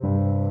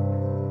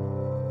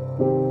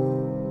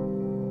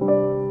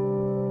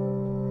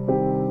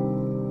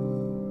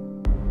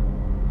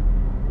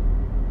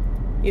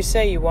You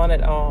say you want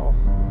it all.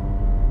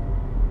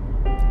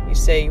 You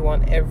say you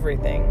want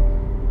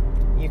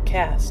everything. You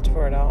cast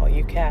for it all.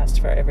 You cast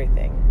for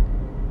everything.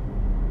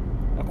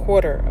 A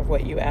quarter of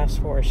what you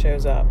ask for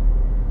shows up.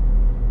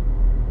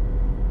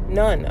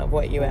 None of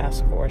what you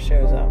ask for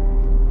shows up.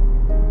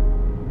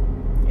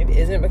 It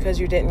isn't because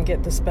you didn't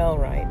get the spell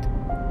right.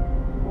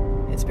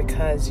 It's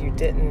because you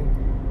didn't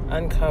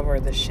uncover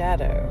the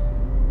shadow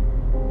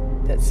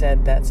that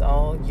said that's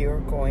all you're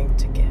going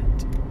to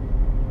get.